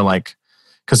pain. They're like,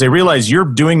 because they realize you're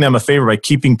doing them a favor by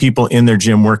keeping people in their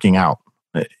gym working out.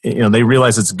 They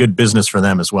realize it's good business for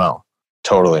them as well.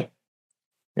 Totally.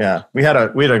 Yeah. We had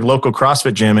a local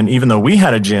CrossFit gym, and even though we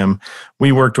had a gym,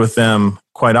 we worked with them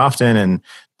quite often, and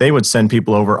they would send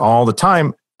people over all the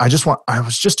time. I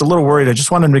was just a little worried. I just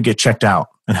wanted them to get checked out.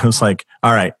 And I was like,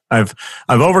 all right, I've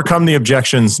overcome the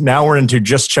objections. Now we're into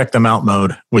just check them out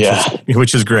mode, which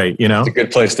is great. It's a good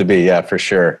place to be. Yeah, for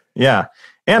sure. Yeah.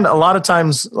 And a lot of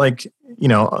times,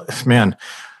 man,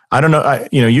 I don't know.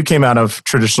 You came out of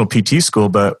traditional PT school,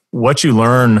 but what you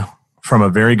learn from a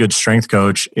very good strength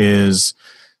coach is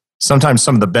sometimes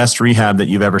some of the best rehab that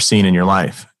you've ever seen in your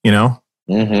life,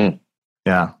 Mm-hmm.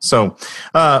 Yeah. So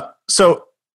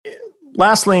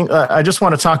lastly, I just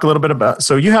want to talk a little bit about,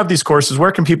 so you have these courses.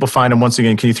 Where can people find them? Once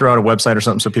again, can you throw out a website or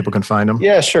something so people can find them?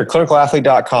 Yeah, sure.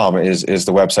 Clinicalathlete.com is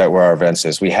the website where our events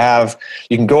is.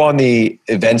 You can go on the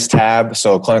events tab.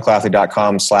 So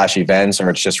clinicalathlete.com/events, or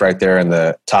it's just right there in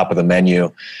the top of the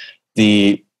menu.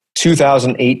 The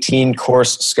 2018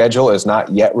 course schedule is not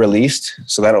yet released.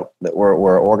 So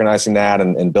we're organizing that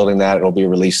and building that. It'll be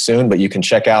released soon, but you can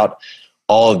check out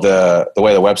all of the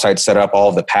way the website's set up. All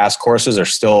of the past courses are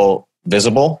still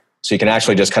visible. So you can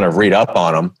actually just kind of read up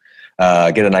on them,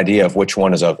 get an idea of which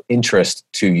one is of interest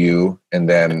to you.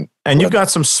 And you've got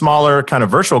some smaller kind of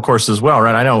virtual courses as well,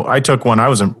 right? I know I took one. I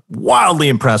was wildly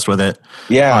impressed with it.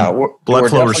 Yeah. Blood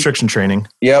flow restriction training.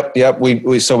 Yep. We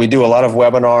do a lot of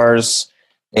webinars,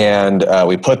 and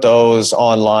we put those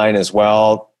online as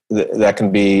well. That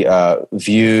can be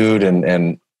viewed,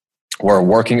 and we're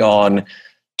working on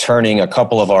turning a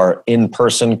couple of our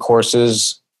in-person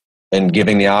courses and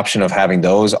giving the option of having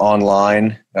those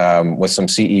online with some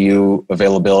CEU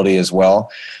availability as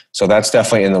well. So that's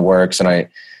definitely in the works. And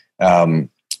I'm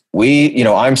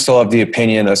still of the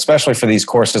opinion, especially for these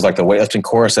courses like the weightlifting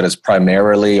course, that is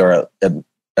primarily, or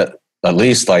at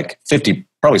least like 50,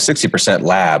 probably 60%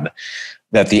 lab,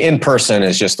 that the in-person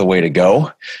is just the way to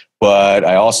go. But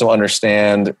I also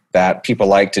understand that people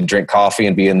like to drink coffee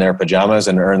and be in their pajamas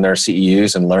and earn their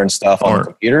CEUs and learn stuff on the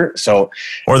computer.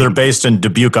 Or they're based in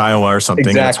Dubuque, Iowa or something.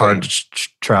 Exactly. It's hard to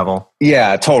travel.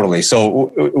 Yeah, totally.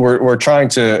 So we're trying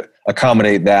to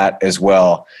accommodate that as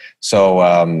well.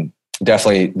 So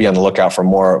definitely be on the lookout for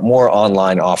more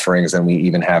online offerings than we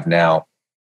even have now.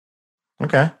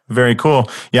 Okay. Very cool.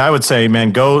 Yeah, I would say,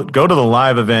 man, go to the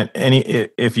live event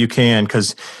if you can,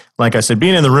 because like I said,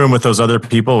 being in the room with those other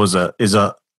people is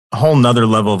a whole nother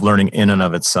level of learning in and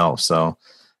of itself. So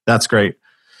that's great.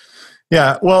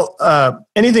 Yeah. Well,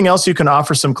 anything else you can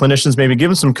offer some clinicians, maybe give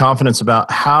them some confidence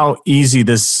about how easy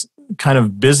this kind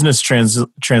of business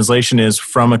translation is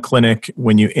from a clinic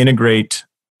when you integrate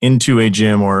into a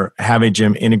gym or have a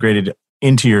gym integrated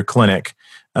into your clinic.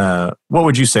 What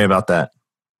would you say about that?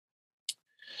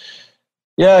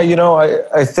 Yeah,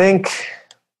 I think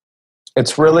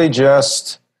it's really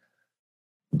just,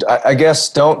 I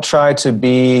guess, don't try to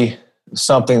be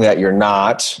something that you're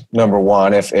not, number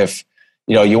one. If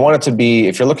you want it to be,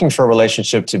 if you're looking for a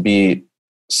relationship to be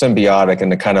symbiotic and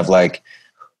to kind of like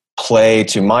play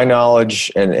to my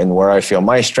knowledge and where I feel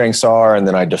my strengths are, and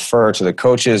then I defer to the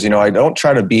coaches, I don't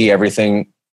try to be everything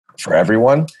for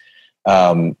everyone.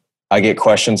 I get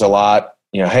questions a lot.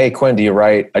 Hey, Quinn, do you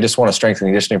write? I just want a strength and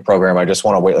conditioning program. I just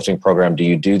want a weightlifting program. Do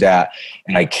you do that?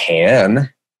 And I can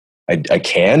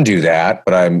do that,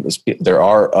 but there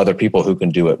are other people who can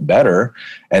do it better.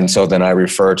 And so then I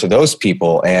refer to those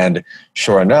people. And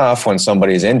sure enough, when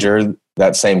somebody's injured,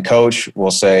 that same coach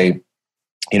will say,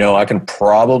 I can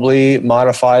probably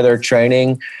modify their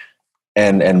training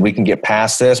and we can get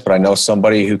past this, but I know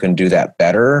somebody who can do that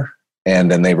better.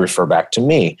 And then they refer back to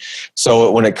me.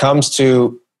 So when it comes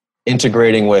to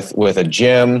integrating with a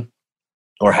gym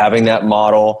or having that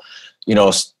model, you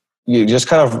just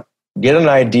kind of get an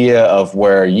idea of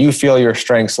where you feel your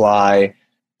strengths lie,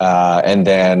 and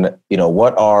then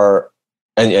what are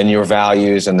and your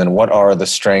values, and then what are the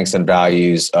strengths and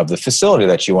values of the facility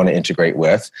that you want to integrate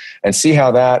with, and see how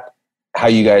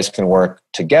you guys can work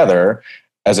together,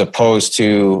 as opposed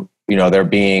to there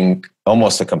being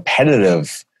almost a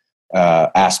competitive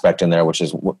aspect in there, which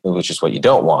is what you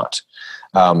don't want.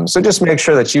 So just make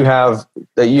sure that you have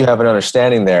an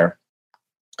understanding there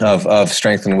of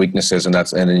strengths and weaknesses, and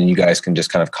then you guys can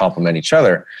just kind of complement each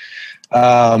other.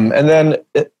 And then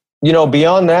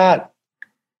beyond that,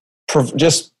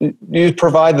 you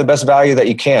provide the best value that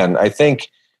you can. I think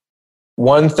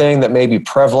one thing that may be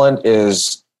prevalent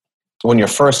is when you're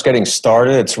first getting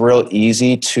started, it's real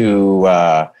easy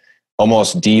to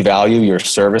almost devalue your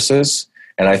services.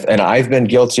 And I've been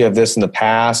guilty of this in the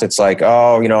past. It's like,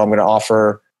 oh, I'm going to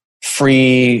offer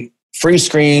free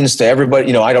screens to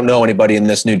everybody. I don't know anybody in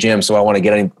this new gym, so I want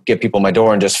to get people in my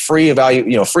door and just free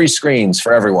free screens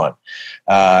for everyone.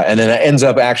 And then it ends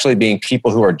up actually being people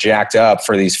who are jacked up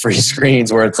for these free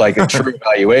screens where it's like a true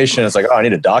evaluation. It's like, oh, I need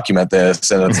to document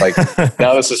this. And it's like,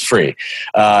 now this is free.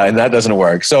 And that doesn't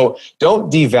work. So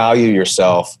don't devalue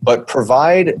yourself, but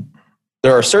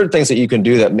there are certain things that you can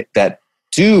do that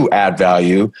do add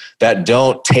value that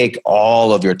don't take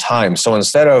all of your time. So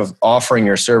instead of offering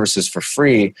your services for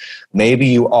free, maybe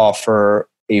you offer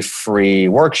a free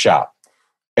workshop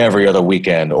every other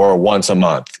weekend or once a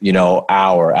month,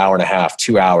 hour and a half,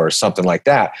 2 hours, something like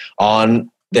that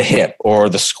on the hip or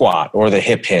the squat or the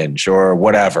hip hinge or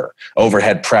whatever,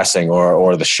 overhead pressing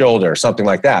or the shoulder, something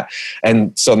like that.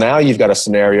 And so now you've got a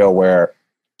scenario where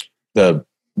the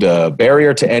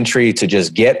barrier to entry to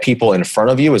just get people in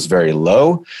front of you is very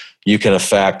low. You can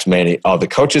affect many of the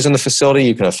coaches in the facility.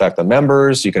 You can affect the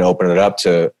members. You can open it up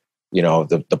to,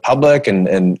 the public.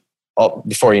 And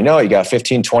before you know it, you got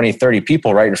 15, 20, 30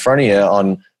 people right in front of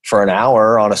you for an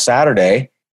hour on a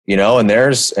Saturday, and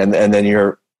then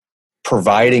you're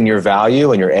providing your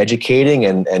value and you're educating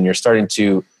and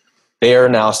they are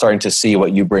now starting to see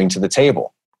what you bring to the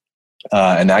table.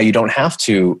 And now you don't have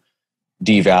to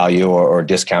devalue or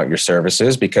discount your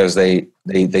services because they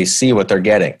see what they're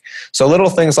getting. So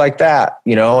little things like that,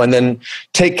 and then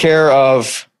take care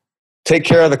of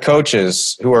the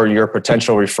coaches who are your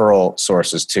potential referral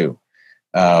sources too.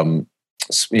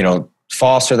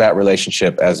 Foster that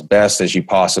relationship as best as you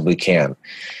possibly can.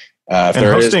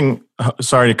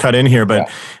 Sorry to cut in here, but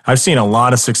yeah. I've seen a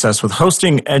lot of success with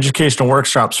hosting educational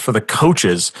workshops for the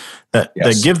coaches that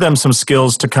give them some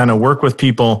skills to kind of work with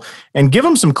people and give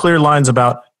them some clear lines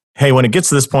about, hey, when it gets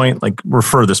to this point, like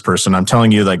refer this person. I'm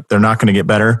telling you, like they're not going to get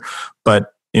better,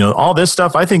 but all this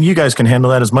stuff, I think you guys can handle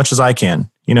that as much as I can,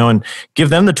 and give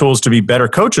them the tools to be better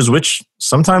coaches, which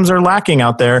sometimes are lacking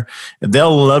out there.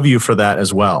 They'll love you for that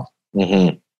as well.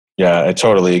 Mm-hmm. Yeah, I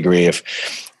totally agree.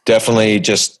 Definitely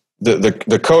just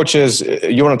the coaches,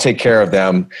 you want to take care of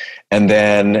them. And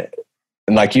then,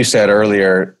 and like you said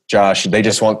earlier, Josh,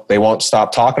 they won't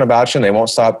stop talking about you and they won't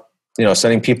stop,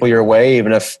 sending people your way,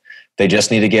 even if they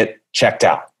just need to get checked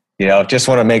out, just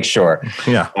want to make sure.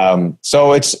 Yeah.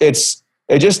 So it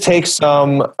just takes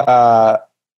some, you got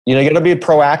to be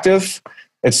proactive.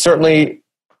 It's certainly,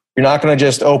 you're not going to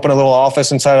just open a little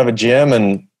office inside of a gym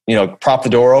and, prop the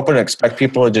door open and expect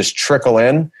people to just trickle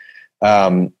in.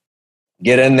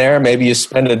 Get in there. Maybe you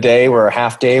spend a day or a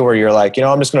half day where you're like,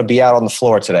 I'm just going to be out on the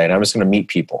floor today and I'm just going to meet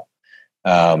people.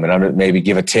 And I'm going to maybe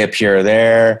give a tip here or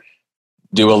there,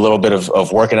 do a little bit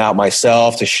of working out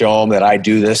myself to show them that I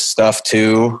do this stuff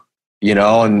too,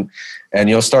 and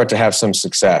you'll start to have some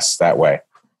success that way.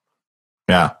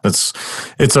 Yeah, it's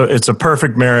a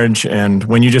perfect marriage. And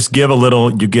when you just give a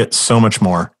little, you get so much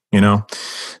more.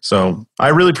 So I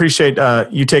really appreciate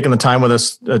you taking the time with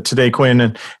us today, Quinn.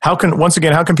 And how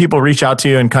can people reach out to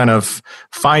you and kind of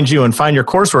find you and find your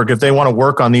coursework if they want to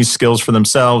work on these skills for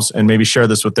themselves and maybe share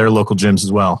this with their local gyms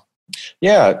as well?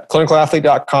 Yeah,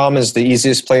 clinicalathlete.com is the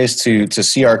easiest place to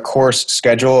see our course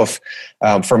schedule.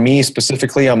 For me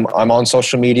specifically, I'm on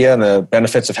social media, and the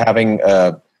benefits of having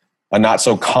a not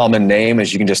so common name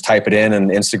is you can just type it in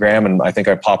Instagram, and I think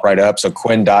I pop right up. So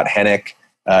Quinn.Hennick.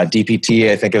 DPT,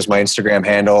 I think, is my Instagram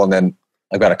handle. And then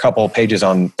I've got a couple of pages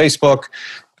on Facebook.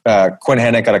 Quinn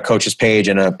Hennick got a coach's page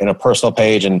and a personal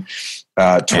page, and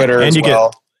Twitter as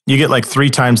well. You get like 3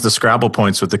 times the Scrabble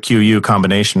points with the QU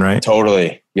combination, right?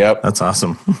 Totally. Yep. That's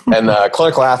awesome. And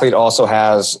Clinical Athlete also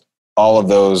has all of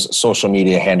those social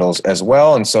media handles as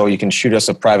well. And so you can shoot us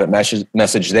a private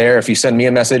message there. If you send me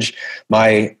a message,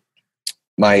 my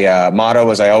motto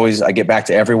is I get back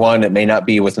to everyone. It may not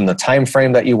be within the time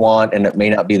frame that you want, and it may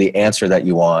not be the answer that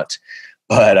you want,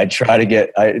 but I try to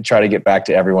get back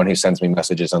to everyone who sends me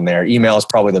messages on there. Email is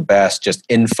probably the best, just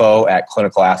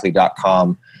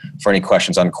info@clinicalathlete.com for any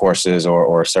questions on courses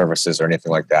or services or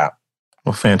anything like that.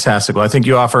 Well, fantastic. Well, I think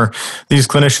you offer these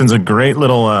clinicians a great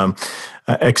little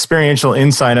experiential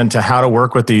insight into how to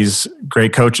work with these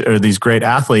great these great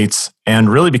athletes and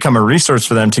really become a resource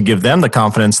for them to give them the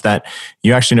confidence that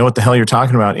you actually know what the hell you're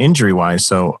talking about injury wise.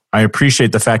 So I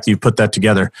appreciate the fact that you put that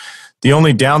together. The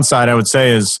only downside I would say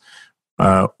is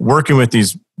working with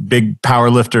these big power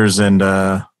lifters and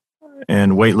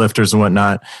weightlifters and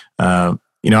whatnot.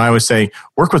 I always say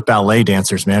work with ballet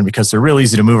dancers, man, because they're real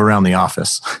easy to move around the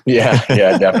office. Yeah,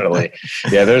 definitely.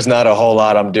 Yeah, there's not a whole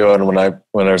lot I'm doing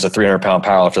when there's a 300-pound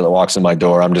powerlifter that walks in my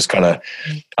door. I'm just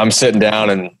I'm sitting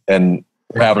down and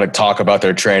we're having to talk about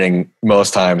their training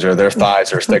most times, or their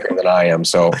thighs are thicker than I am.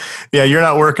 So yeah, you're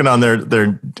not working on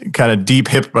their kind of deep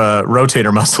hip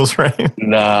rotator muscles, right?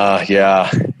 Nah,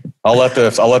 yeah. I'll let the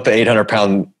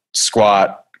 800-pound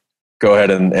squat go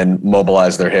ahead and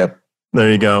mobilize their hip.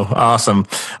 There you go. Awesome.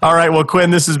 All right. Well,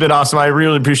 Quinn, this has been awesome. I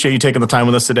really appreciate you taking the time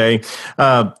with us today.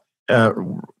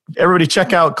 Everybody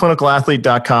check out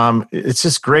clinicalathlete.com. It's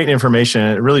just great information.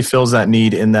 It really fills that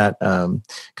need in that kind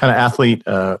of athlete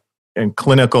and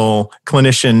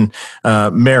clinician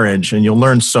marriage, and you'll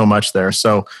learn so much there.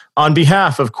 So on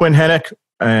behalf of Quinn Henick,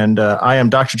 and I am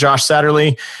Dr. Josh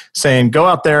Satterley, saying go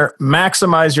out there,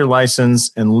 maximize your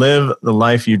license, and live the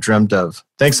life you dreamt of.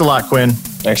 Thanks a lot, Quinn.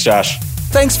 Thanks, Josh.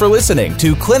 Thanks for listening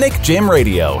to Clinic Gym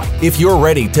Radio. If you're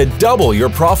ready to double your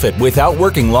profit without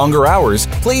working longer hours,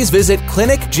 please visit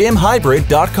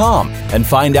clinicgymhybrid.com and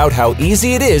find out how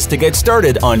easy it is to get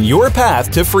started on your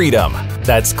path to freedom.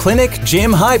 That's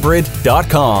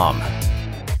clinicgymhybrid.com.